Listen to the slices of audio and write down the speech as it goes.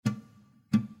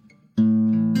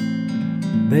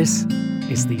This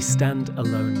is the Stand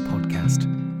Alone podcast.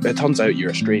 It turns out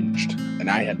you're estranged, and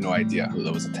I had no idea that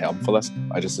there was a term for this.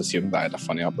 I just assumed that I had a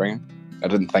funny upbringing. I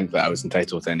didn't think that I was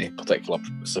entitled to any particular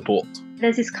support.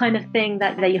 There's this kind of thing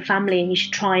that they're your family and you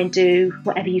should try and do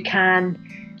whatever you can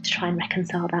to try and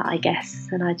reconcile that, I guess.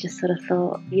 And I just sort of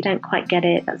thought, you don't quite get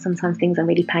it, that sometimes things are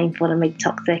really painful and really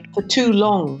toxic. For too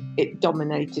long, it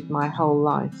dominated my whole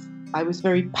life. I was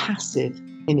very passive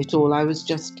in it all. I was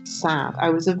just sad.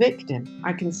 I was a victim.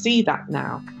 I can see that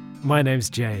now. My name's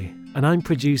Jay, and I'm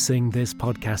producing this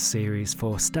podcast series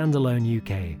for Stand Alone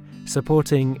UK,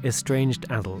 supporting estranged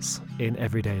adults in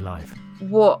everyday life.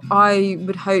 What I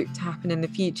would hope to happen in the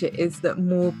future is that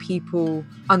more people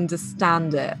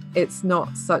understand it. It's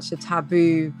not such a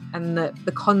taboo, and that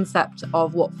the concept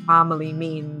of what family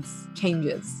means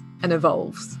changes and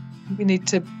evolves. We need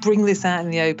to bring this out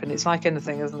in the open. It's like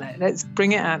anything, isn't it? Let's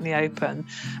bring it out in the open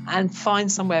and find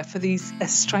somewhere for these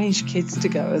estranged kids to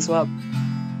go as well.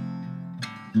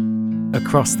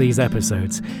 Across these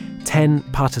episodes, 10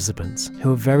 participants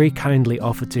who have very kindly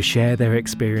offered to share their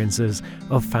experiences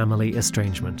of family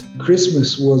estrangement.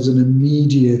 Christmas was an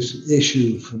immediate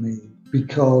issue for me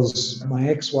because my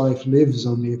ex-wife lives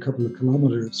only a couple of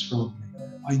kilometres from me.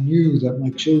 I knew that my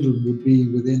children would be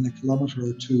within a kilometre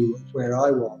or two of where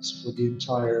I was for the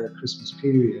entire Christmas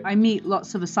period. I meet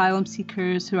lots of asylum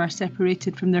seekers who are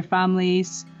separated from their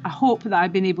families. I hope that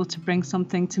I've been able to bring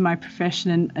something to my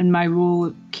profession and my role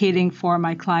of caring for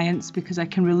my clients, because I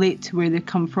can relate to where they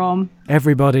come from.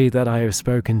 Everybody that I have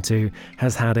spoken to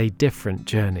has had a different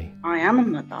journey. I am a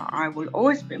mother. I will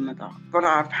always be a mother. But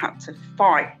I've had to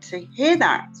fight to hear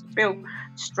that, to feel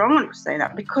strong enough to say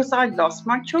that, because I lost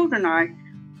my children.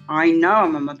 I know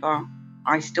I'm a mother.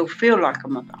 I still feel like a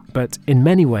mother. But in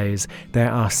many ways, there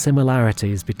are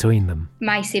similarities between them.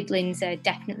 My siblings are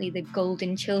definitely the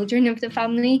golden children of the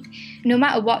family. No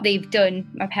matter what they've done,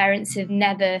 my parents have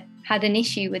never had an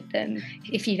issue with them.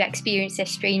 If you've experienced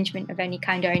estrangement of any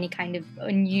kind or any kind of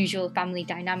unusual family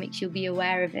dynamics, you'll be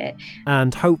aware of it.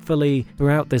 And hopefully,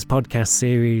 throughout this podcast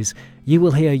series, you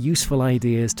will hear useful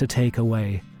ideas to take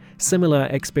away, similar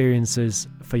experiences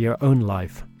for your own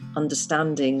life.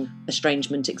 Understanding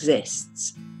estrangement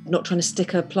exists, not trying to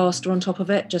stick a plaster on top of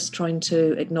it, just trying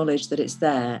to acknowledge that it's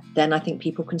there. Then I think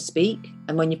people can speak,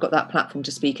 and when you've got that platform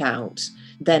to speak out,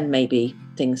 then maybe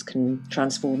things can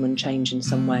transform and change in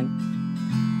some way.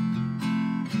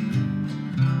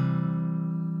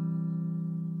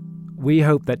 We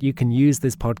hope that you can use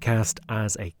this podcast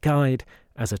as a guide,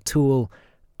 as a tool,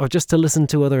 or just to listen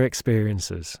to other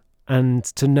experiences, and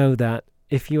to know that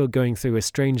if you are going through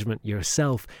estrangement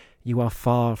yourself, you are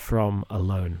far from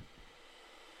alone.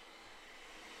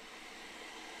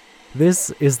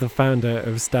 This is the founder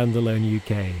of Stand Alone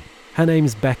UK. Her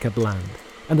name's Becca Bland,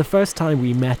 and the first time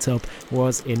we met up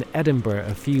was in Edinburgh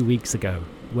a few weeks ago,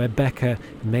 where Becca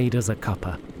made us a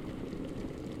cuppa.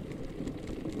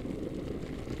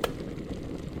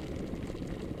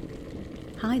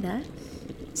 Hi there.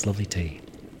 It's lovely tea.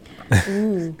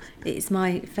 Ooh, it's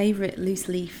my favourite loose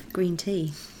leaf green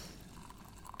tea.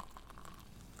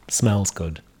 Smells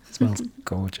good. Smells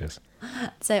gorgeous.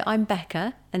 So I'm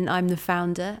Becca, and I'm the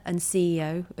founder and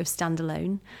CEO of Stand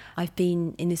Alone. I've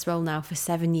been in this role now for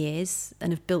 7 years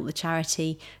and have built the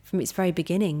charity from its very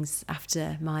beginnings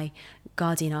after my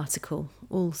Guardian article,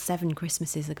 all 7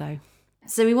 Christmases ago.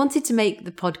 So we wanted to make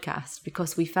the podcast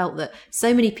because we felt that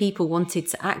so many people wanted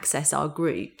to access our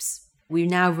groups. We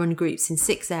now run groups in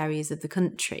 6 areas of the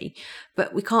country,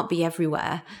 but we can't be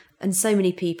everywhere. And so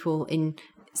many people in,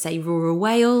 say, rural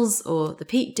Wales or the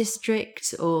Peak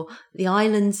District or the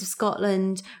islands of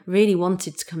Scotland really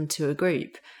wanted to come to a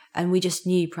group. And we just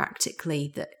knew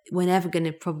practically that we're never going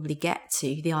to probably get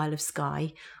to the Isle of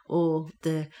Skye or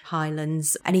the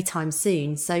Highlands anytime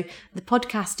soon. So the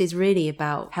podcast is really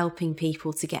about helping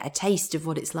people to get a taste of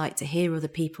what it's like to hear other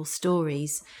people's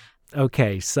stories.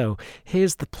 Okay, so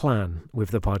here's the plan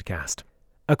with the podcast.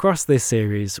 Across this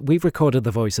series, we've recorded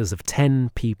the voices of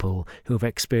 10 people who have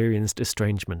experienced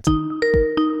estrangement.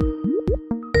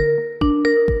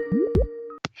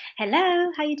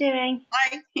 Hello, how you doing?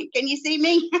 Hi, can you see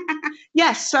me?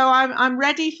 Yes, so I'm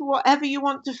ready for whatever you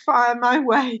want to fire my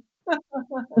way.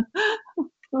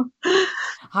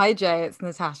 Hi Jay, it's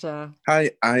Natasha.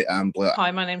 Hi, I am Blair.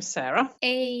 Hi, my name's Sarah.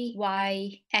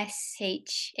 Aysha.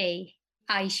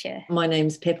 Aisha. My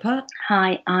name's Pippa.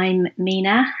 Hi, I'm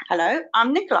Mina. Hello,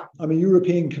 I'm Nicola. I'm a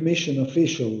European Commission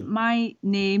official. My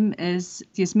name is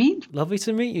Yasmin. Lovely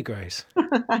to meet you, Grace.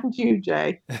 And you,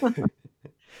 Jay.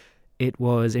 It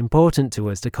was important to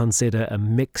us to consider a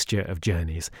mixture of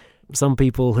journeys. Some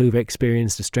people who've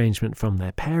experienced estrangement from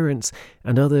their parents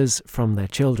and others from their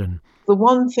children. The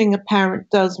one thing a parent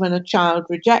does when a child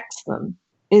rejects them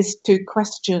is to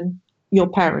question your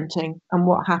parenting and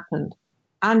what happened.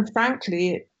 And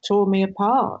frankly, it tore me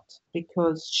apart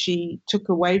because she took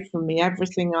away from me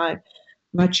everything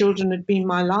my children had been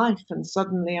my life, and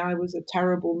suddenly I was a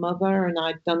terrible mother and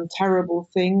I'd done terrible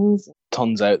things.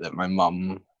 Turns out that my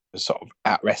mum was sort of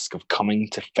at risk of coming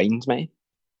to find me.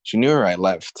 She knew where I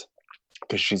lived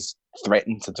because she's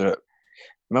threatened to do it.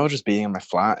 I remember just being in my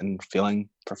flat and feeling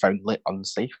profoundly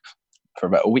unsafe for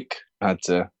about a week. I had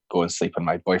to go and sleep on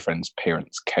my boyfriend's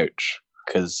parents' couch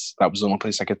because that was the only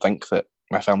place I could think that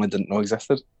my family didn't know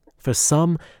existed. For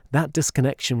some, that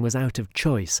disconnection was out of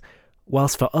choice,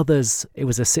 whilst for others, it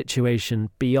was a situation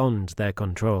beyond their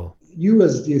control. You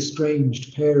as the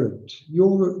estranged parent,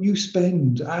 you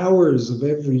spend hours of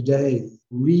every day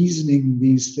reasoning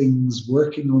these things,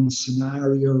 working on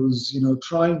scenarios,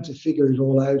 trying to figure it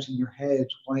all out in your head,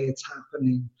 why it's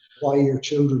happening, why your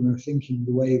children are thinking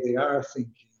the way they are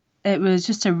thinking. It was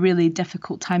just a really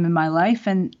difficult time in my life.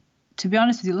 And to be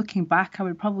honest with you, looking back, I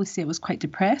would probably say I was quite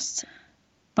depressed.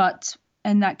 But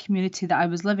in that community that I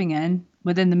was living in,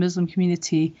 within the Muslim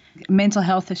community, mental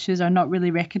health issues are not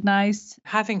really recognised.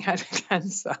 Having had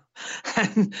cancer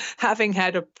and having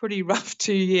had a pretty rough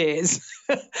 2 years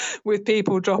with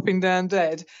people dropping down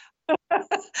dead,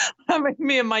 I mean,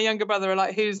 me and my younger brother are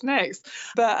like, who's next?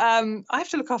 But I have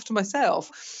to look after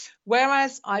myself.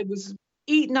 Whereas I was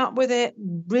eaten up with it,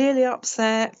 really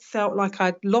upset, felt like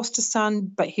I'd lost a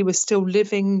son, but he was still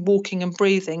living, walking and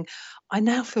breathing. I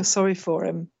now feel sorry for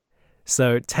him.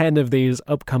 So 10 of these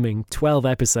upcoming 12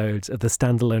 episodes of the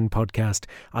Standalone podcast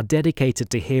are dedicated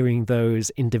to hearing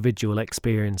those individual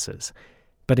experiences.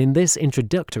 But in this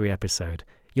introductory episode,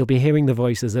 you'll be hearing the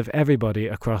voices of everybody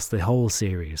across the whole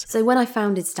series. So when I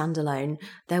founded Standalone,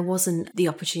 there wasn't the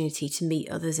opportunity to meet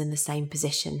others in the same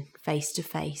position, face to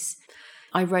face.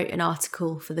 I wrote an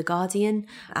article for The Guardian,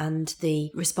 and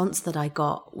the response that I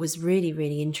got was really,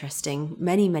 really interesting.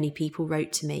 Many people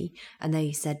wrote to me and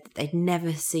they said that they'd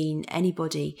never seen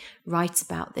anybody write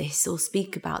about this or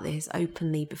speak about this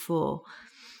openly before.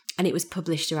 And it was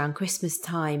published around Christmas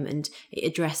time, and it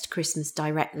addressed Christmas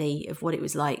directly, of what it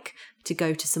was like to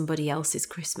go to somebody else's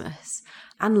Christmas,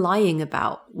 and lying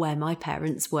about where my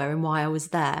parents were and why I was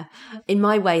there. In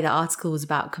my way, that article was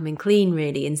about coming clean,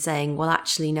 really, and saying, well,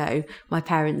 actually, no, my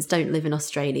parents don't live in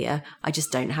Australia. I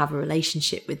just don't have a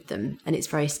relationship with them. And it's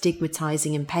very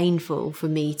stigmatising and painful for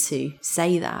me to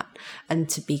say that and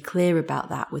to be clear about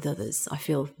that with others. I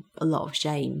feel a lot of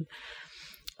shame.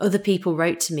 Other people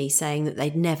wrote to me saying that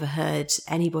they'd never heard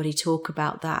anybody talk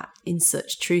about that in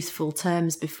such truthful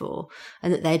terms before,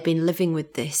 and that they'd been living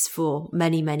with this for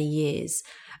many, many years,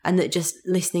 and that just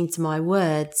listening to my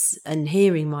words and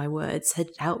hearing my words had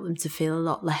helped them to feel a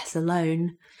lot less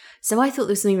alone. So I thought there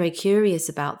was something very curious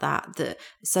about that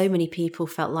so many people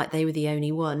felt like they were the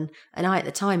only one, and I at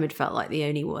the time had felt like the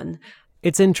only one.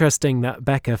 It's interesting that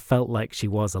Becca felt like she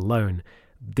was alone,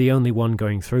 the only one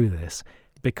going through this,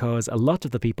 because a lot of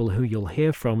the people who you'll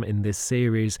hear from in this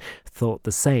series thought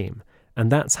the same.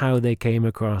 And that's how they came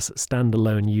across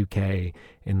Standalone UK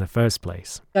in the first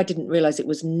place. I didn't realise it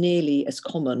was nearly as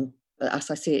common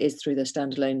as I see it is through the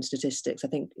Standalone statistics. I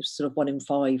think it was sort of 1 in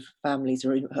 5 families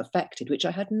are affected, which I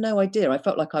had no idea. I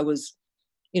felt like I was,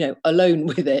 alone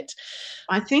with it.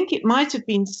 I think it might have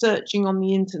been searching on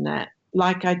the internet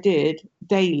like I did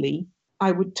daily.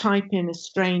 I would type in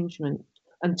estrangement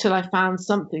until I found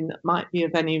something that might be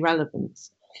of any relevance.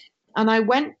 And I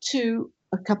went to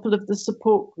a couple of the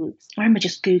support groups. I remember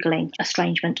just Googling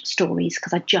estrangement stories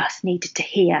because I just needed to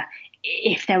hear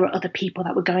if there were other people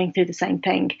that were going through the same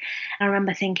thing. I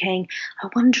remember thinking, I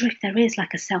wonder if there is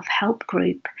like a self-help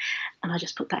group. And I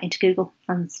just put that into Google,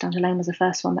 and Standalone was the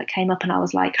first one that came up, and I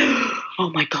was like,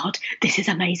 oh my God, this is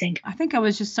amazing. I think I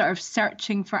was just sort of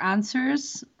searching for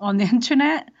answers on the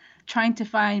internet, trying to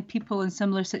find people in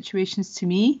similar situations to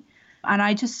me. And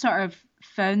I just sort of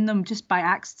found them just by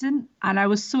accident. And I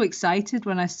was so excited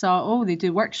when I saw, they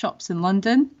do workshops in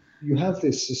London. You have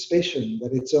this suspicion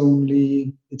that it's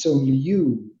only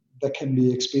you that can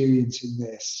be experiencing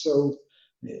this. So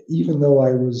even though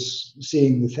I was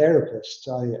seeing the therapist,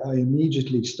 I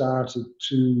immediately started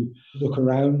to look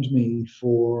around me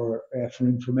for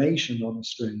information on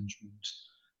estrangement,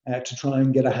 to try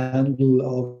and get a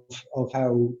handle of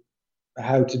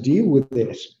how to deal with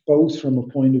it, both from a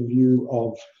point of view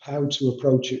of how to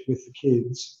approach it with the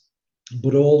kids,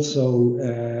 but also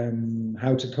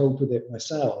how to cope with it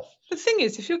myself. The thing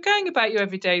is, if you're going about your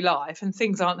everyday life and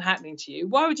things aren't happening to you,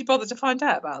 why would you bother to find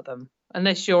out about them?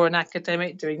 Unless you're an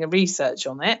academic doing a research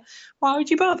on it, why would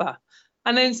you bother?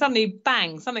 And then suddenly,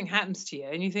 bang, something happens to you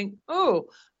and you think, oh,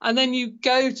 and then you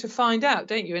go to find out,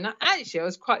 don't you? And actually, I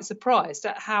was quite surprised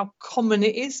at how common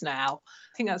it is now.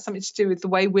 I think that's something to do with the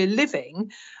way we're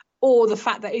living, or the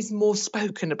fact that it's more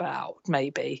spoken about,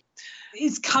 maybe.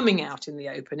 It's coming out in the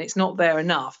open. It's not there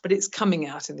enough, but it's coming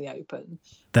out in the open.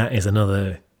 That is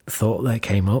another thought that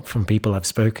came up from people I've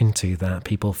spoken to, that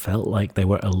people felt like they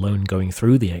were alone going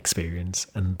through the experience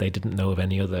and they didn't know of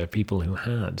any other people who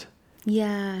had.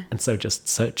 Yeah. And so just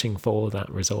searching for that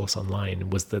resource online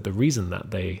was the reason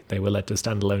that they were led to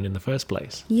stand alone in the first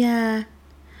place. Yeah.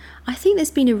 I think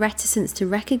there's been a reticence to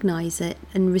recognise it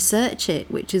and research it,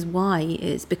 which is why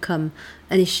it's become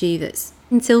an issue that's,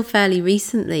 until fairly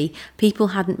recently, people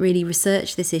hadn't really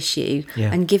researched this issue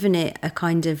and given it a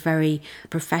kind of very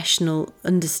professional,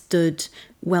 understood,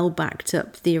 well backed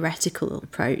up theoretical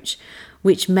approach,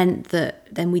 which meant that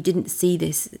then we didn't see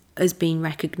this as being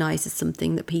recognised as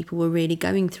something that people were really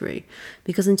going through.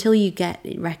 Because until you get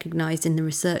it recognised in the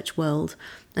research world,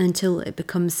 and until it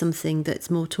becomes something that's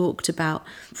more talked about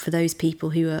for those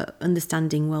people who are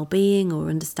understanding well-being or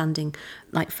understanding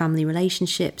like family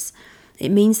relationships, it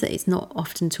means that it's not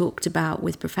often talked about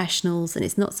with professionals, and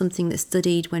it's not something that's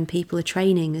studied when people are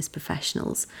training as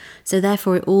professionals. So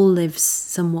therefore it all lives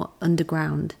somewhat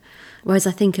underground. Whereas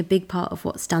I think a big part of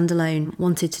what Standalone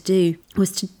wanted to do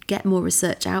was to get more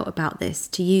research out about this,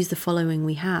 to use the following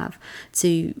we have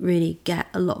to really get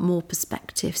a lot more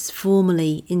perspectives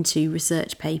formally into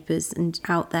research papers and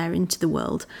out there into the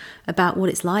world about what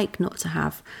it's like not to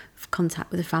have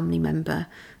contact with a family member,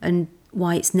 and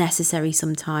why it's necessary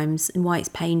sometimes, and why it's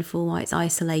painful, why it's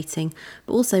isolating,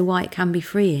 but also why it can be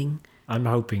freeing. I'm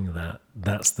hoping that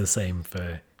that's the same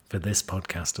for this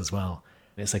podcast as well.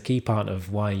 It's a key part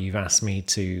of why you've asked me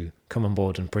to come on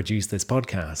board and produce this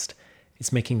podcast.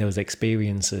 It's making those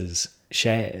experiences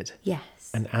shared. Yes.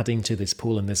 And adding to this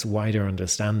pool and this wider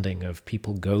understanding of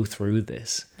people go through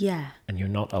this. Yeah. And you're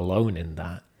not alone in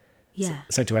that. Yeah.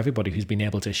 So to everybody who's been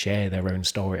able to share their own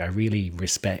story, I really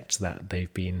respect that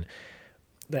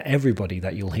that everybody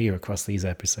that you'll hear across these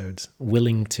episodes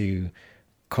willing to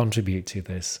contribute to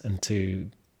this and to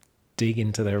dig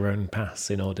into their own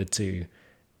past in order to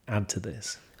add to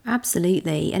this.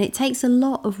 Absolutely. And it takes a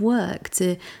lot of work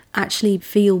to actually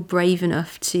feel brave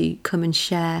enough to come and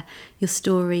share your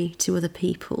story to other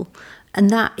people. And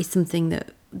that is something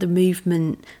that the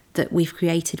movement that we've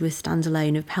created with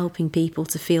Standalone, of helping people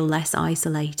to feel less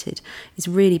isolated, is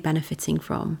really benefiting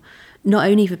from. Not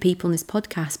only for people in this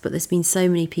podcast, but there's been so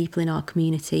many people in our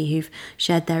community who've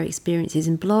shared their experiences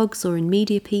in blogs or in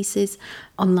media pieces,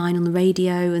 online on the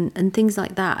radio and things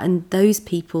like that. And those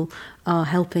people are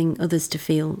helping others to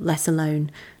feel less alone.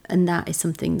 And that is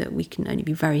something that we can only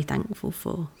be very thankful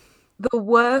for. The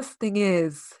worst thing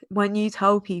is when you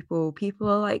tell people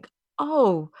are like,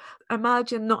 oh,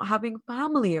 imagine not having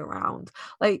family around.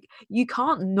 Like, you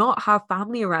can't not have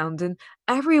family around, and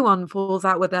everyone falls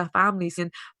out with their families,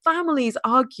 and families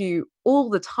argue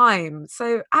all the time.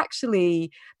 So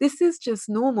actually, this is just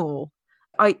normal.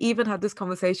 I even had this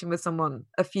conversation with someone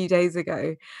a few days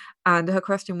ago, and her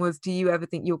question was, do you ever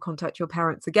think you'll contact your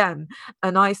parents again?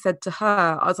 And I said to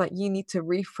her, I was like, you need to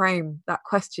reframe that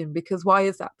question, because why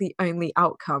is that the only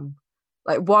outcome?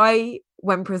 Like, why,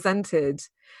 when presented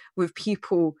with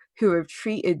people who have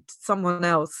treated someone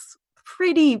else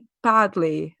pretty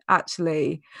badly,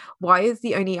 actually, why is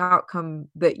the only outcome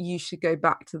that you should go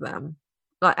back to them?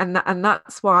 Like, and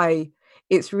that's why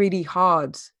it's really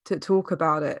hard to talk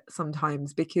about it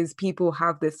sometimes, because people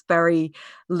have this very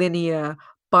linear,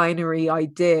 binary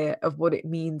idea of what it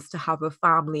means to have a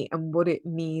family and what it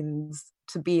means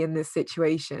to be in this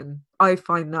situation. I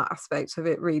find that aspect of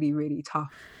it really, really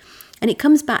tough. And it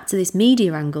comes back to this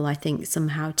media angle, I think,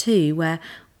 somehow too, where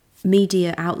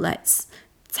media outlets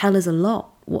tell us a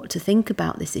lot what to think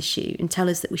about this issue and tell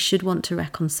us that we should want to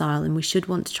reconcile and we should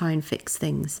want to try and fix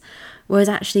things. Whereas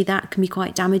actually that can be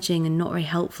quite damaging and not very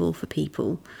helpful for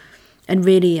people. And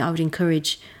really, I would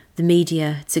encourage the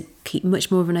media to keep much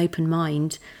more of an open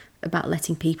mind about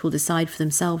letting people decide for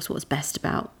themselves what's best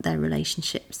about their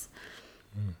relationships.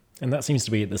 And that seems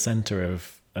to be at the centre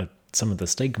of some of the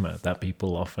stigma that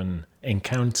people often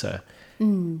encounter,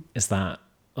 is that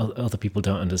other people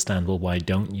don't understand, well, why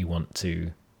don't you want to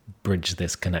bridge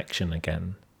this connection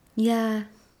again? Yeah.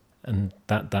 And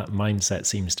that mindset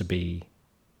seems to be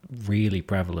really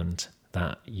prevalent,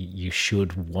 that you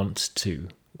should want to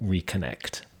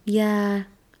reconnect. Yeah.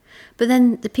 But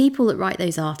then the people that write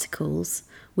those articles,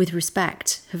 with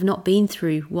respect, have not been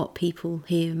through what people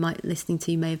here listening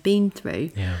to may have been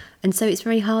through. Yeah. And so it's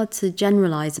very hard to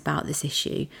generalise about this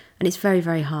issue, and it's very,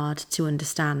 very hard to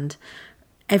understand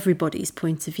everybody's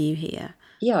point of view here.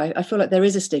 Yeah, I feel like there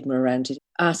is a stigma around it.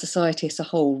 Our society as a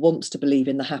whole wants to believe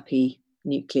in the happy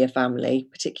nuclear family,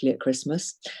 particularly at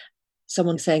Christmas.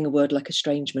 Someone saying a word like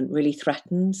estrangement really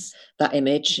threatens that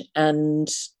image, and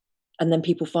then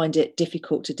people find it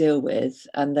difficult to deal with,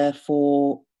 and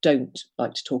therefore don't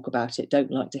like to talk about it,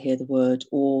 don't like to hear the word,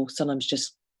 or sometimes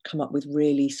just come up with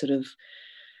really sort of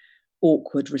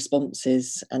awkward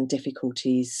responses and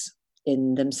difficulties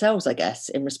in themselves, I guess,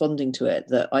 in responding to it,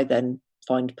 that I then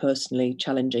find personally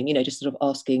challenging, just sort of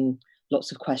asking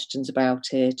lots of questions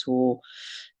about it, or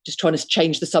just trying to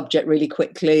change the subject really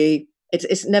quickly. It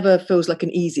never feels like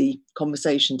an easy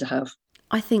conversation to have.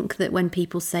 I think that when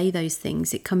people say those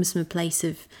things, it comes from a place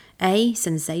of A,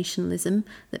 sensationalism,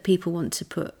 that people want to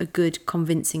put a good,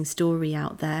 convincing story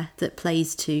out there that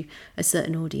plays to a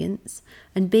certain audience,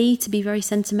 and B, to be very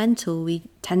sentimental. We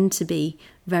tend to be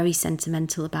very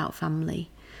sentimental about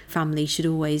family. Family should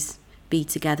always be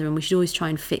together, and we should always try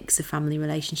and fix a family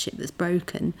relationship that's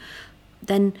broken.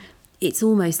 Then it's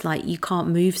almost like you can't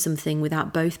move something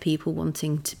without both people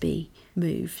wanting to be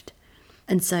moved.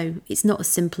 And so it's not as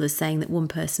simple as saying that one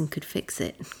person could fix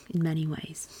it in many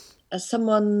ways. As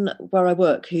someone where I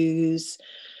work who's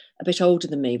a bit older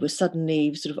than me was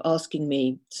suddenly sort of asking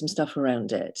me some stuff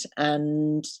around it.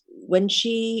 And when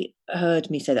she heard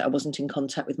me say that I wasn't in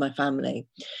contact with my family,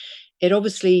 it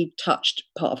obviously touched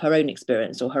part of her own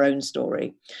experience or her own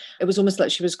story. It was almost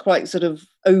like she was quite sort of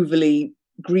overly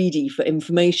greedy for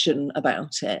information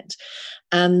about it.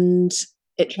 And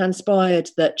it transpired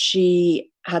that she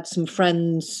had some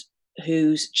friends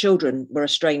whose children were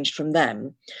estranged from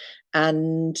them.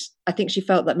 And I think she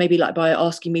felt that maybe like by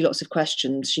asking me lots of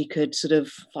questions, she could sort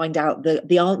of find out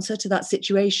the answer to that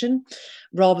situation,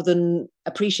 rather than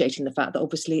appreciating the fact that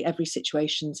obviously every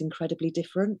situation is incredibly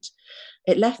different.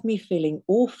 It left me feeling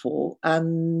awful,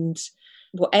 and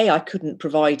well, A, I couldn't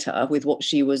provide her with what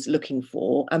she was looking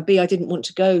for, and B, I didn't want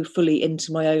to go fully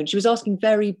into my own. She was asking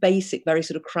very basic, very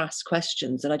sort of crass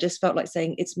questions, and I just felt like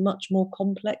saying it's much more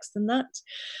complex than that.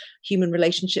 Human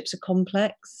relationships are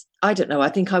complex. I don't know, I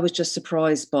think I was just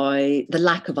surprised by the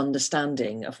lack of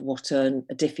understanding of what a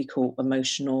difficult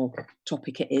emotional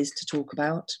topic it is to talk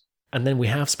about. And then we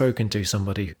have spoken to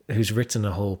somebody who's written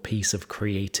a whole piece of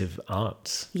creative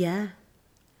arts. Yeah.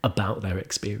 About their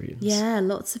experience. Yeah,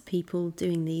 lots of people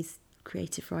doing these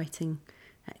creative writing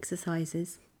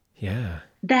exercises. Yeah.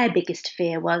 Their biggest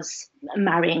fear was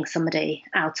marrying somebody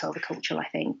out of the culture, I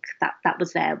think. That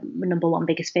was their number one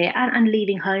biggest fear. And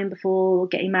leaving home before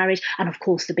getting married. And of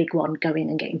course, the big one, going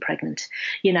and getting pregnant.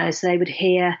 So they would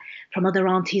hear from other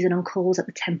aunties and uncles at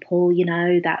the temple,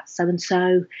 that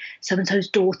so-and-so's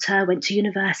daughter went to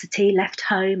university, left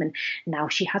home, and now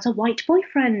she has a white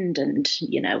boyfriend, and,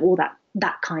 all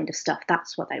that kind of stuff.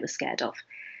 That's what they were scared of.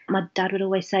 My dad would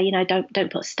always say,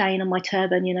 don't put a stain on my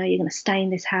turban, you're going to stain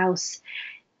this house.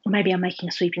 Maybe I'm making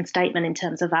a sweeping statement in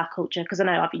terms of our culture, because I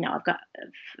know I've got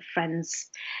friends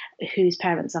whose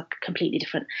parents are completely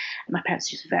different. My parents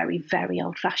are just very, very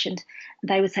old-fashioned.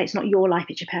 They would say it's not your life,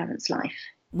 it's your parents' life.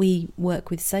 We work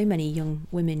with so many young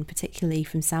women, particularly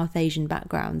from South Asian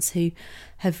backgrounds, who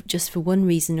have just for one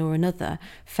reason or another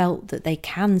felt that they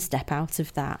can step out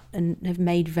of that and have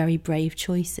made very brave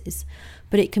choices.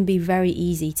 But it can be very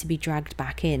easy to be dragged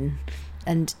back in.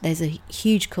 And there's a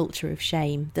huge culture of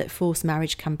shame that forced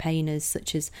marriage campaigners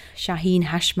such as Shaheen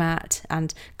Hashmat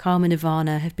and Karma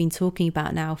Nirvana have been talking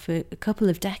about now for a couple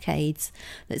of decades.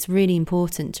 That's really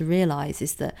important to realise,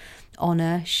 is that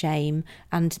honour, shame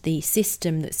and the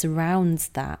system that surrounds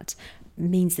that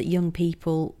means that young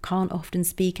people can't often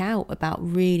speak out about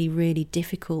really, really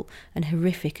difficult and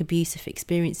horrific abusive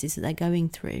experiences that they're going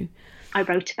through. I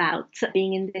wrote about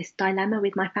being in this dilemma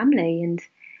with my family, and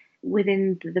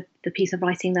within the piece of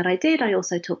writing that I did, I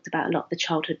also talked about a lot of the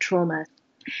childhood trauma.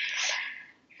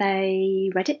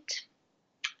 They read it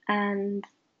and,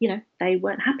 they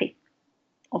weren't happy.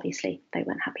 Obviously, they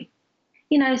weren't happy.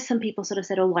 Some people sort of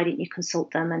said, why didn't you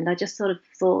consult them? And I just sort of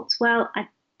thought, well, I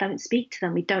don't speak to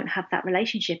them. We don't have that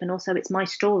relationship. And also it's my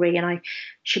story and I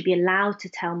should be allowed to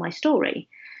tell my story.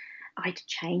 I'd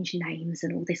changed names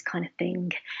and all this kind of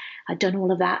thing. I'd done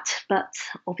all of that, but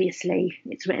obviously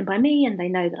it's written by me and they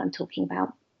know that I'm talking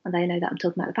about, and they know that I'm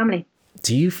talking about the family.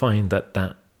 Do you find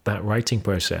that writing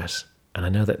process, and I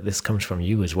know that this comes from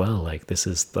you as well, like this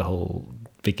is the whole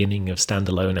beginning of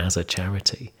Standalone as a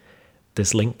charity,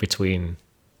 this link between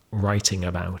writing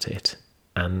about it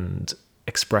and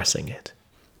expressing it?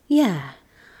 Yeah.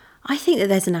 I think that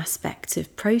there's an aspect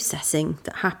of processing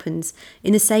that happens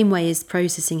in the same way as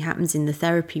processing happens in the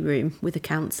therapy room with a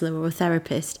counsellor or a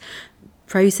therapist.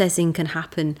 processing can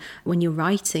happen when you're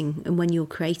writing and when you're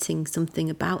creating something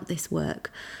about this work.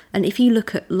 And if you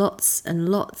look at lots and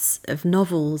lots of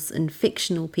novels and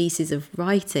fictional pieces of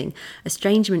writing,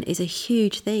 estrangement is a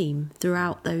huge theme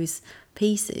throughout those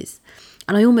pieces.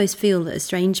 And I almost feel that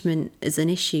estrangement as an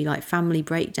issue, like family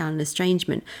breakdown and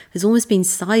estrangement, has almost been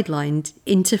sidelined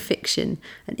into fiction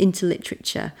and into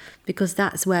literature, because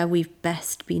that's where we've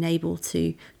best been able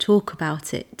to talk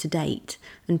about it to date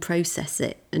and process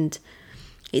it. And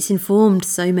it's informed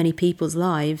so many people's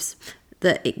lives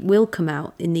that it will come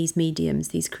out in these mediums,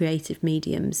 these creative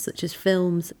mediums, such as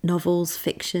films, novels,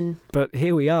 fiction. But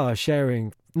here we are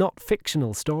sharing not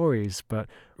fictional stories, but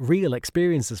real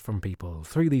experiences from people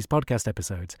through these podcast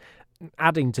episodes,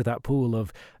 adding to that pool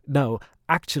of, no,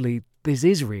 actually, this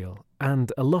is real,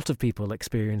 and a lot of people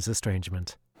experience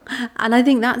estrangement. And I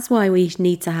think that's why we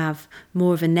need to have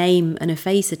more of a name and a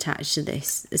face attached to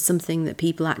this as something that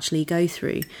people actually go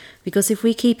through. Because if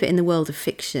we keep it in the world of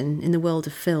fiction, in the world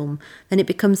of film, then it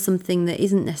becomes something that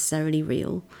isn't necessarily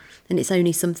real, and it's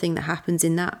only something that happens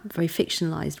in that very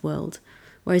fictionalised world.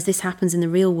 Whereas this happens in the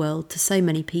real world to so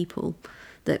many people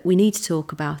that we need to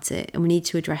talk about it, and we need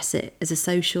to address it as a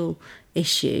social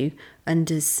issue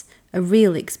and as a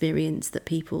real experience that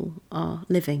people are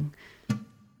living.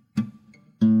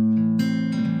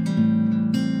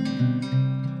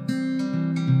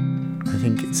 I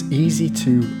think it's easy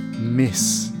to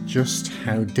miss just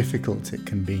how difficult it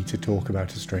can be to talk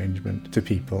about estrangement to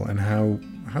people, and how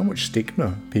much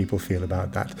stigma people feel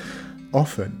about that.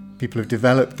 Often people have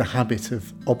developed the habit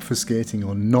of obfuscating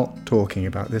or not talking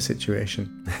about their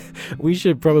situation. We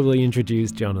should probably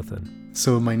introduce Jonathan.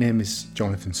 So my name is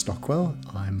Jonathan Stockwell.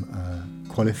 I'm a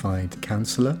qualified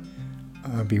counsellor.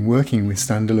 I've been working with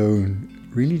Standalone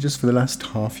really just for the last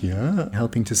half year,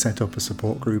 helping to set up a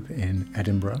support group in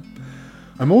Edinburgh.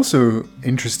 I'm also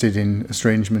interested in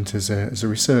estrangement as a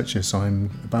researcher, so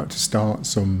I'm about to start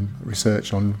some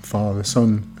research on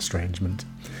father-son estrangement.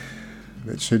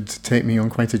 That should take me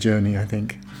on quite a journey, I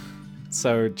think.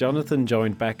 So Jonathan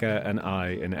joined Becca and I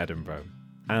in Edinburgh.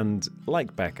 And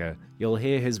like Becca, you'll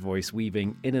hear his voice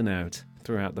weaving in and out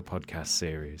throughout the podcast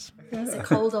series. It's a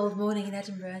cold old morning in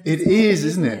Edinburgh. It is,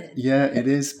 isn't it? Yeah, it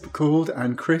is cold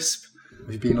and crisp.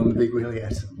 Have you been on the big wheel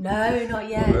yet? No, not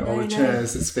yet. All the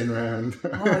chairs that spin round. Oh,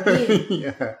 have you?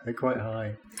 Yeah, they're quite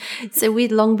high. So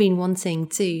we'd long been wanting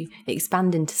to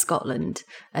expand into Scotland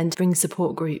and bring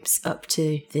support groups up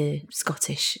to the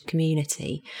Scottish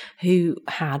community, who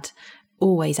had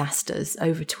always asked us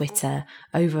over Twitter,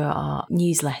 over our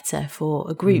newsletter, for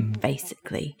a group,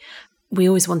 basically. We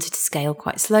always wanted to scale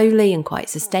quite slowly and quite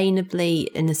sustainably,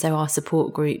 and so our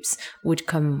support groups would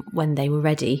come when they were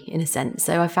ready, in a sense.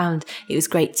 So I found it was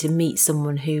great to meet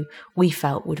someone who we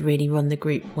felt would really run the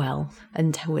group well,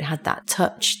 and who had that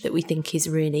touch that we think is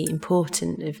really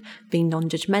important, of being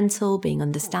non-judgmental, being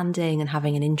understanding, and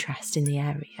having an interest in the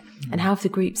area. And how have the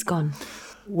groups gone?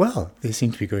 Well, they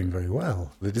seem to be going very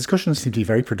well. The discussions seem to be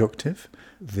very productive.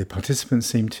 The participants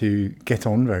seem to get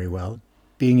on very well.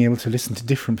 Being able to listen to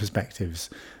different perspectives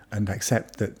and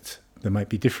accept that there might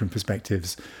be different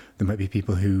perspectives. There might be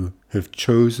people who have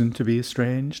chosen to be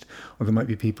estranged, or there might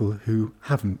be people who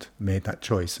haven't made that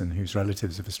choice and whose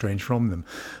relatives have estranged from them.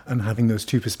 And having those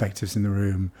two perspectives in the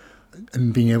room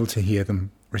and being able to hear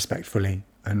them respectfully,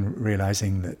 and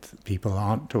realising that people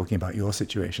aren't talking about your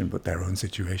situation but their own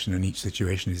situation, and each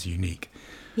situation is unique.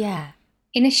 Yeah.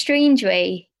 In a strange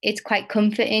way, it's quite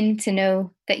comforting to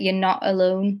know that you're not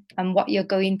alone, and what you're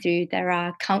going through, there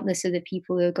are countless other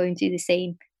people who are going through the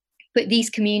same. But these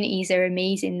communities are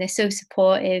amazing. They're so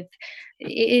supportive.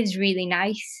 It is really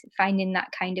nice finding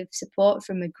that kind of support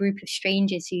from a group of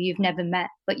strangers who you've never met,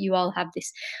 but you all have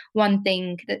this one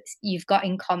thing that you've got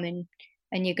in common,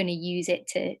 and you're going to use it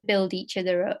to build each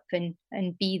other up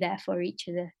and be there for each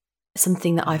other.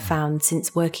 Something that I've found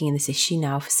since working in this issue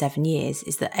now for 7 years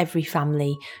is that every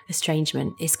family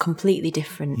estrangement is completely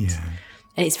different. Yeah.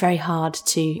 And it's very hard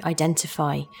to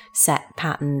identify set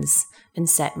patterns and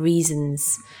set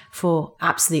reasons for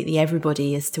absolutely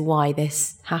everybody as to why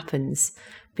this happens,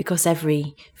 because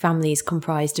every family is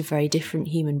comprised of very different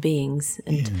human beings,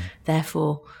 and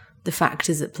therefore the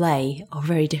factors at play are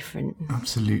very different.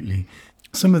 Absolutely.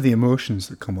 Some of the emotions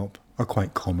that come up are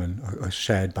quite common, are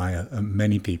shared by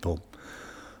many people.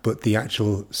 But the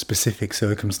actual specific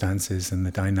circumstances and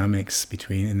the dynamics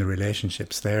in the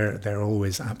relationships, they're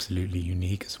always absolutely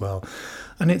unique as well.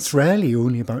 And it's rarely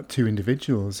only about two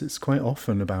individuals. It's quite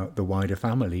often about the wider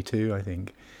family too, I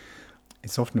think.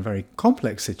 It's often a very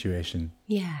complex situation.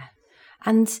 Yeah.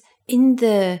 And in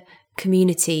the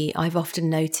community, I've often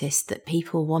noticed that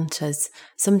people want us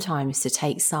sometimes to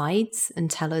take sides and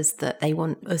tell us that they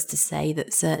want us to say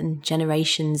that certain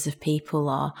generations of people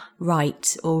are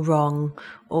right or wrong,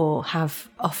 or have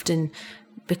often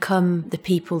become the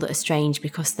people that are strange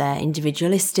because they're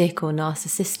individualistic or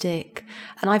narcissistic.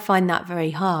 And I find that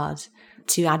very hard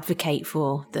to advocate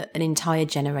for, that an entire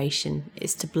generation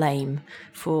is to blame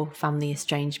for family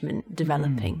estrangement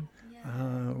developing.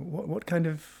 What kind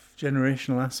of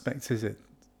generational aspects is it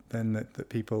then that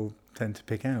people tend to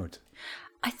pick out?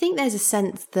 I think there's a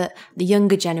sense that the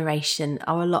younger generation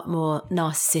are a lot more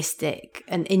narcissistic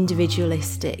and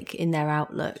individualistic in their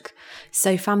outlook.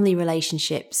 So family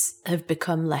relationships have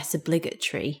become less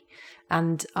obligatory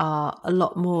and are a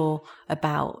lot more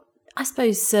about, I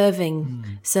suppose, serving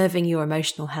your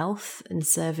emotional health and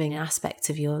serving aspects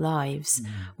of your lives.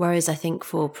 Whereas I think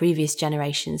for previous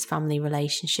generations, family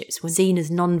relationships were seen as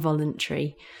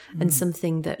non-voluntary and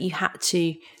something that you had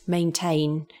to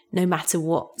maintain no matter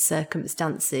what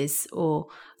circumstances or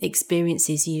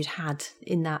experiences you'd had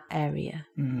in that area.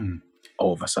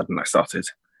 All of a sudden I started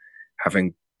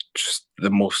having just the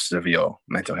most severe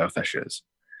mental health issues.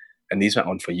 And these went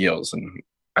on for years, and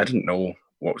I didn't know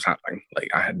what was happening. Like,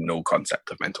 I had no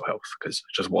concept of mental health because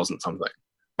it just wasn't something.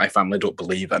 My family don't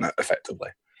believe in it effectively.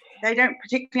 They don't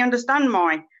particularly understand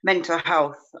my mental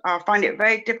health. I find it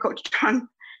very difficult to try and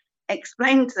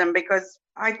explain to them, because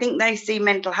I think they see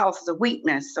mental health as a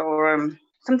weakness or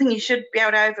something you should be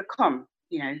able to overcome.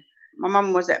 You know, my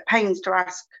mum was at pains to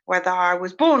ask whether I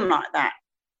was born like that.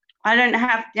 I don't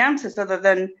have the answers other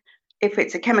than if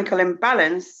it's a chemical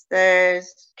imbalance,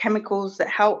 there's chemicals that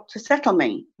help to settle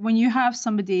me. When you have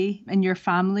somebody in your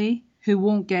family who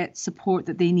won't get support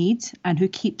that they need and who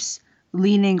keeps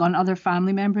leaning on other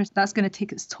family members, that's going to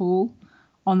take its toll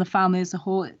on the family as a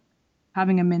whole.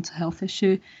 Having a mental health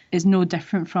issue is no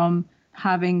different from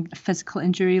having a physical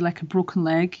injury like a broken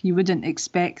leg. You wouldn't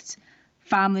expect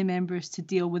family members to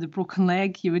deal with a broken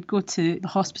leg. You would go to the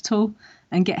hospital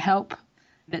and get help.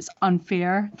 It's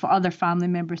unfair for other family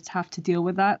members to have to deal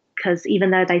with that. Because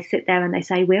even though they sit there and they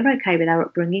say, we're okay with our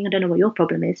upbringing, I don't know what your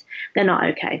problem is, they're not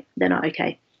okay. They're not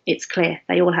okay. It's clear.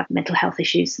 They all have mental health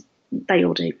issues. They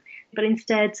all do. But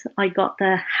instead, I got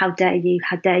the, how dare you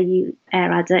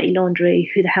air our dirty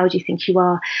laundry? Who the hell do you think you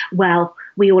are? Well,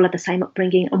 we all have the same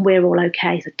upbringing and we're all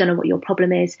okay. So I don't know what your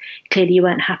problem is. Clearly you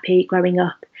weren't happy growing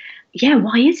up. Yeah,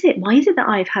 why is it? Why is it that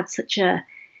I've had such a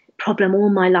problem all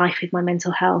my life with my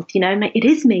mental health? You know, it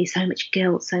is me. So much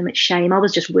guilt, so much shame. I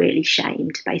was just really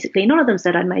shamed, basically. None of them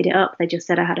said I made it up. They just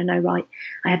said I had no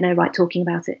right talking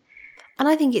about it. And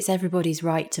I think it's everybody's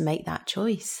right to make that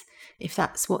choice if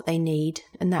that's what they need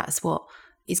and that's what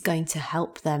is going to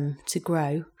help them to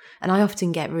grow. And I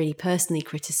often get really personally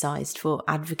criticised for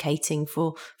advocating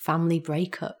for family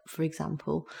breakup, for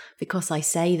example, because I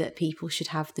say that people should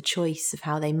have the choice of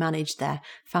how they manage their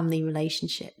family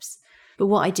relationships. But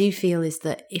what I do feel is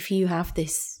that if you have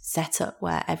this setup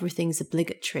where everything's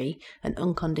obligatory and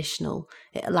unconditional,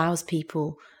 it allows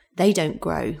people, they don't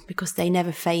grow because they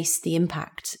never face the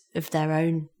impact of their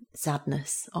own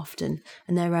sadness often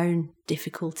and their own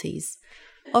difficulties.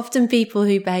 Often people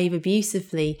who behave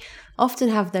abusively often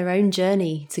have their own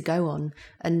journey to go on,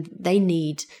 and they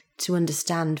need to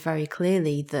understand very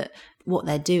clearly that what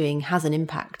they're doing has an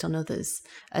impact on others,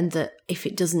 and that if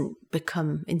it doesn't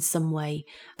become in some way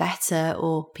better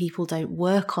or people don't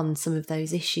work on some of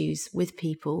those issues with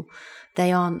people,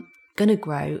 they aren't going to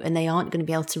grow and they aren't going to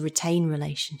be able to retain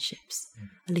relationships.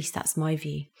 At least that's my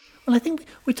view. Well, I think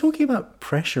we're talking about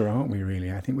pressure, aren't we,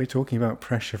 really? I think we're talking about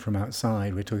pressure from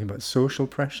outside. We're talking about social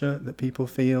pressure that people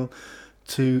feel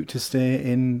to stay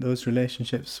in those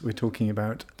relationships. We're talking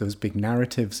about those big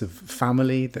narratives of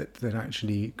family that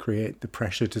actually create the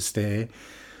pressure to stay.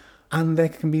 And there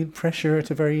can be pressure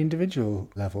at a very individual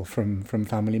level from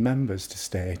family members to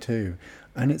stay too.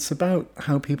 And it's about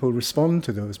how people respond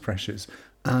to those pressures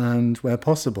and, where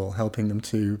possible, helping them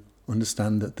to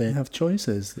understand that they have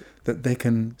choices, that they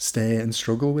can stay and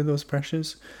struggle with those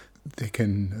pressures. They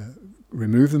can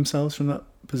remove themselves from that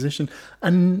position.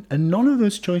 And none of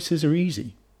those choices are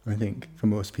easy, I think, for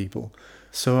most people.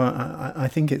 So I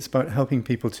think it's about helping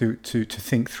people to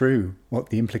think through what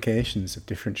the implications of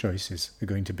different choices are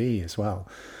going to be as well.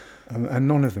 And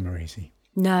none of them are easy.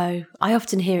 No, I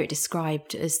often hear it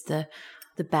described as the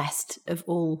best of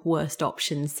all worst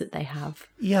options that they have.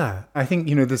 Yeah, I think,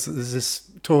 there's this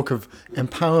talk of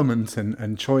empowerment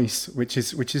and choice, which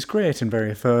is great and very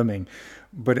affirming.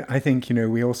 But I think,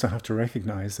 we also have to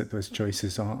recognise that those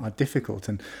choices are difficult,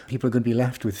 and people are going to be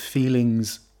left with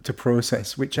feelings to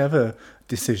process whichever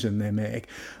decision they make,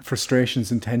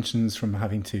 frustrations and tensions from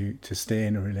having to stay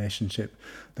in a relationship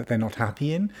that they're not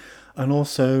happy in. And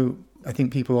also, I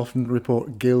think people often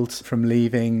report guilt from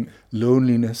leaving,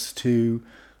 loneliness too.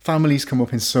 Families come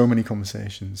up in so many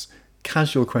conversations.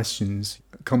 Casual questions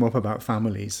come up about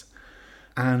families.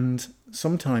 And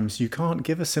sometimes you can't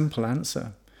give a simple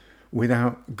answer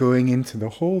without going into the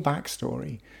whole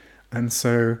backstory. And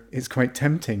so it's quite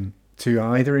tempting to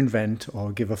either invent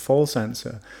or give a false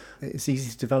answer. It's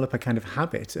easy to develop a kind of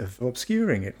habit of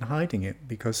obscuring it and hiding it,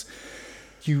 because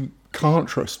you can't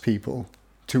trust people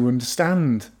to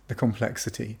understand the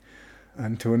complexity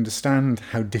and to understand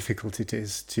how difficult it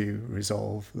is to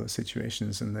resolve those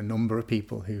situations. And the number of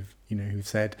people who've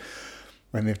said,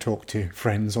 when they've talked to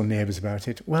friends or neighbours about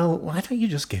it, well, why don't you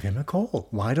just give him a call?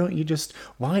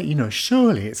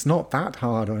 Surely it's not that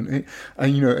hard.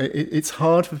 It's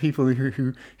hard for people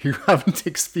who haven't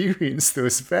experienced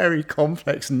those very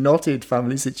complex, knotted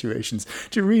family situations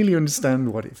to really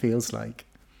understand what it feels like.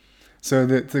 So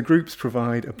that the groups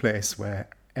provide a place where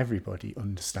everybody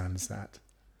understands that.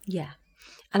 Yeah.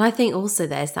 And I think also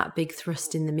there's that big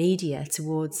thrust in the media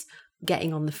towards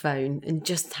getting on the phone and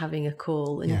just having a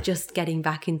call and just getting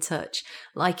back in touch,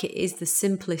 like it is the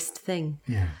simplest thing.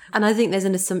 Yeah. And I think there's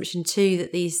an assumption too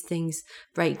that these things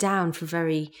break down for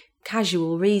very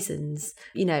casual reasons,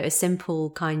 a simple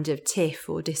kind of tiff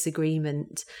or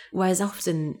disagreement, whereas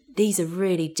often these are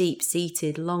really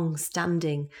deep-seated,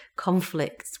 long-standing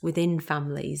conflicts within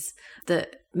families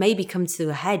that maybe come to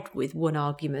a head with one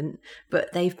argument,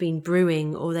 but they've been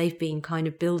brewing or they've been kind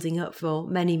of building up for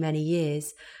many, many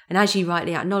years. And as you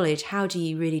rightly acknowledge, how do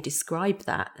you really describe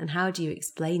that and how do you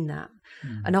explain that?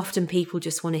 And often people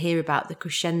just want to hear about the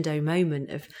crescendo moment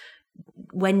of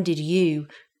when did you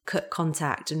cut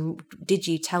contact and did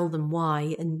you tell them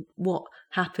why and what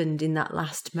happened in that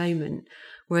last moment,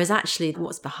 whereas actually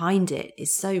what's behind it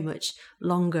is so much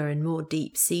longer and more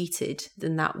deep-seated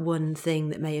than that one thing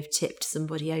that may have tipped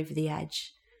somebody over the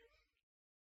edge.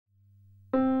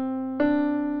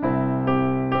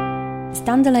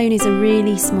 Standalone is a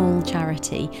really small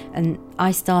charity, and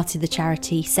I started the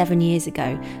charity 7 years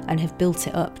ago and have built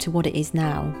it up to what it is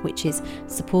now, which is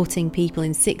supporting people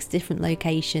in 6 different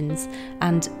locations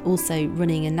and also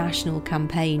running a national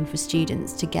campaign for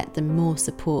students to get them more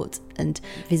support and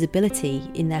visibility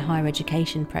in their higher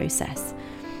education process.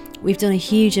 We've done a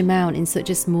huge amount in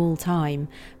such a small time.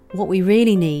 What we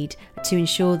really need to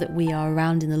ensure that we are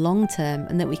around in the long term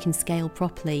and that we can scale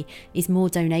properly is more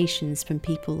donations from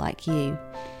people like you.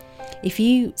 If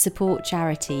you support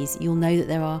charities, you'll know that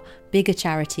there are bigger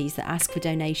charities that ask for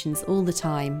donations all the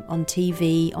time, on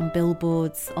TV, on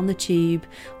billboards, on the tube,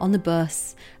 on the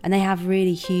bus, and they have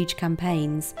really huge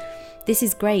campaigns. This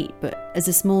is great, but as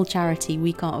a small charity,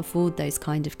 we can't afford those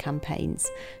kind of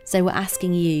campaigns. So we're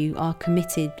asking you, our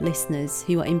committed listeners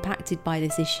who are impacted by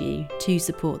this issue, to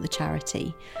support the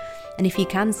charity. And if you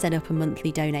can set up a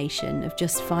monthly donation of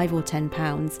just £5 or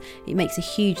 £10, it makes a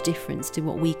huge difference to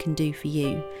what we can do for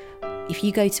you. If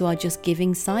you go to our Just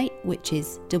Giving site, which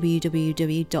is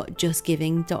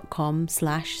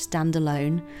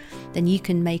www.justgiving.com/standalone, then you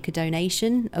can make a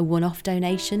donation, a one-off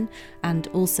donation, and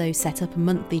also set up a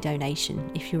monthly donation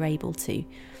if you're able to.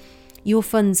 Your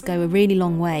funds go a really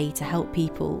long way to help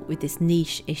people with this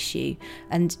niche issue,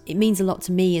 and it means a lot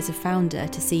to me as a founder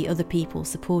to see other people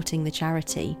supporting the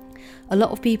charity. A lot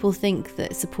of people think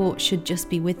that support should just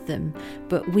be with them,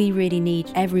 but we really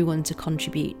need everyone to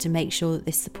contribute to make sure that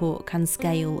this support can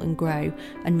scale and grow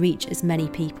and reach as many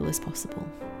people as possible.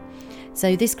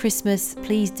 So this Christmas,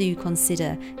 please do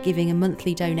consider giving a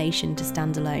monthly donation to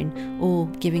Standalone or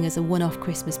giving us a one-off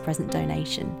Christmas present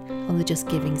donation on the Just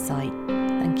Giving site.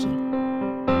 Thank you.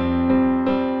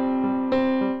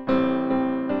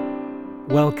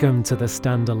 Welcome to the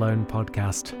Standalone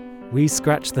podcast. We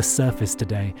scratched the surface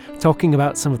today, talking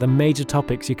about some of the major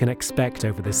topics you can expect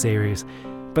over the series.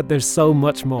 But there's so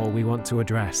much more we want to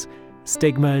address.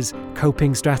 Stigmas,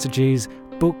 coping strategies,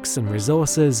 books and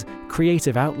resources,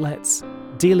 creative outlets,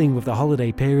 dealing with the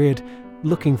holiday period,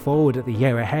 looking forward at the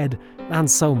year ahead, and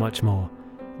so much more.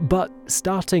 But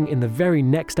starting in the very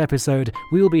next episode,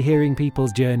 we will be hearing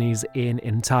people's journeys in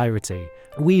entirety,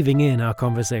 weaving in our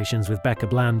conversations with Becca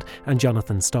Bland and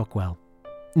Jonathan Stockwell.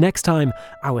 Next time,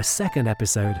 our second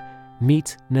episode,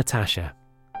 Meet Natasha.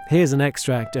 Here's an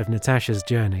extract of Natasha's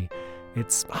journey.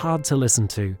 It's hard to listen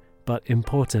to, but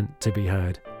important to be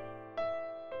heard.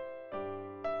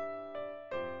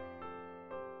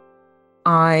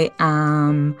 I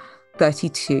am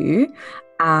 32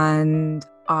 and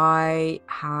I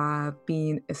have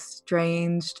been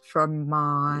estranged from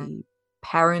my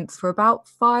parents for about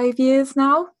 5 years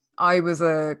now. I was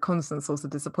a constant source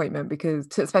of disappointment because,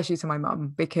 especially to my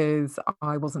mum, because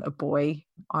I wasn't a boy.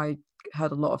 I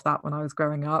heard a lot of that when I was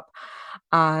growing up.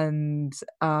 And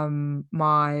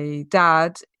my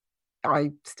dad,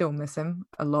 I still miss him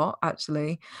a lot,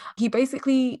 actually. He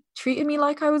basically treated me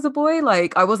like I was a boy.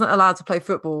 Like, I wasn't allowed to play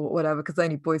football or whatever, because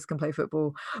only boys can play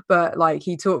football. But like,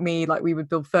 he taught me, like, we would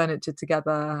build furniture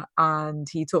together, and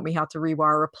he taught me how to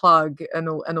rewire a plug and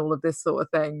all of this sort of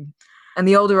thing. And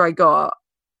the older I got,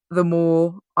 the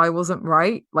more I wasn't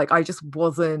right. Like, I just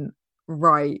wasn't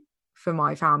right for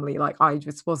my family. Like, I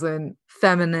just wasn't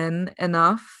feminine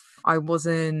enough. I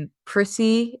wasn't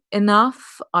pretty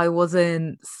enough. I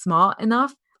wasn't smart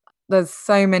enough. There's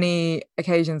so many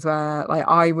occasions where, like,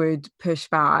 I would push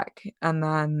back and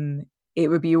then it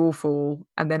would be awful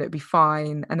and then it'd be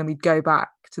fine. And then we'd go back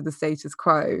to the status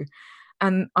quo.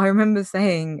 And I remember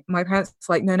saying, my parents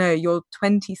were like, no, you're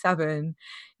 27.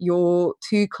 You're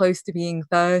too close to being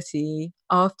 30.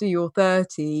 After you're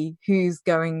 30, who's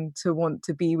going to want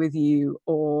to be with you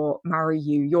or marry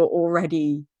you? You're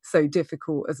already so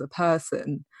difficult as a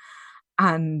person.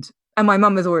 And my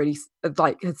mum has already,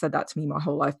 like, had said that to me my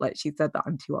whole life. Like, she said that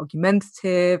I'm too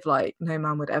argumentative. Like, no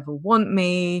man would ever want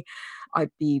me. I'd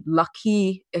be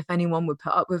lucky if anyone would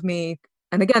put up with me.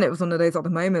 And again, it was one of those other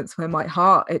moments where my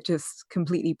heart, it just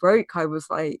completely broke. I was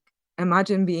like,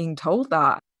 imagine being told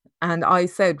that. And I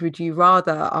said, would you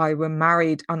rather I were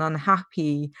married and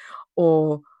unhappy,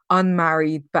 or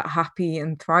unmarried but happy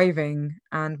and thriving?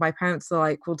 And my parents are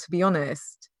like, well, to be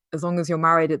honest, as long as you're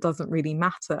married, it doesn't really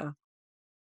matter.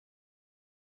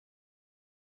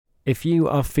 If you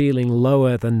are feeling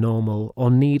lower than normal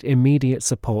or need immediate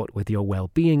support with your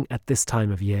well-being at this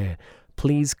time of year,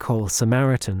 please call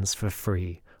Samaritans for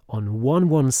free on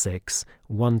 116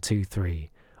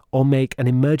 123 or make an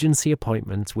emergency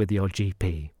appointment with your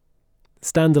GP.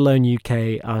 Standalone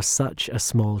UK are such a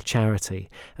small charity,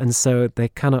 and so they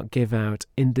cannot give out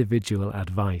individual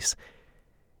advice.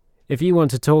 If you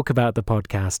want to talk about the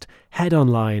podcast, head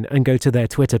online and go to their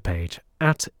Twitter page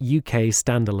 @UK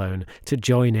Standalone to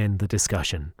join in the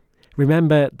discussion.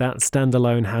 Remember that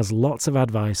Standalone has lots of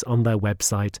advice on their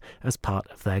website as part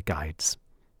of their guides.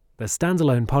 The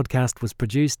Standalone podcast was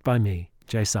produced by me,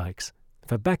 Jay Sykes,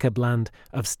 for Becca Bland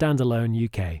of Standalone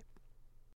UK.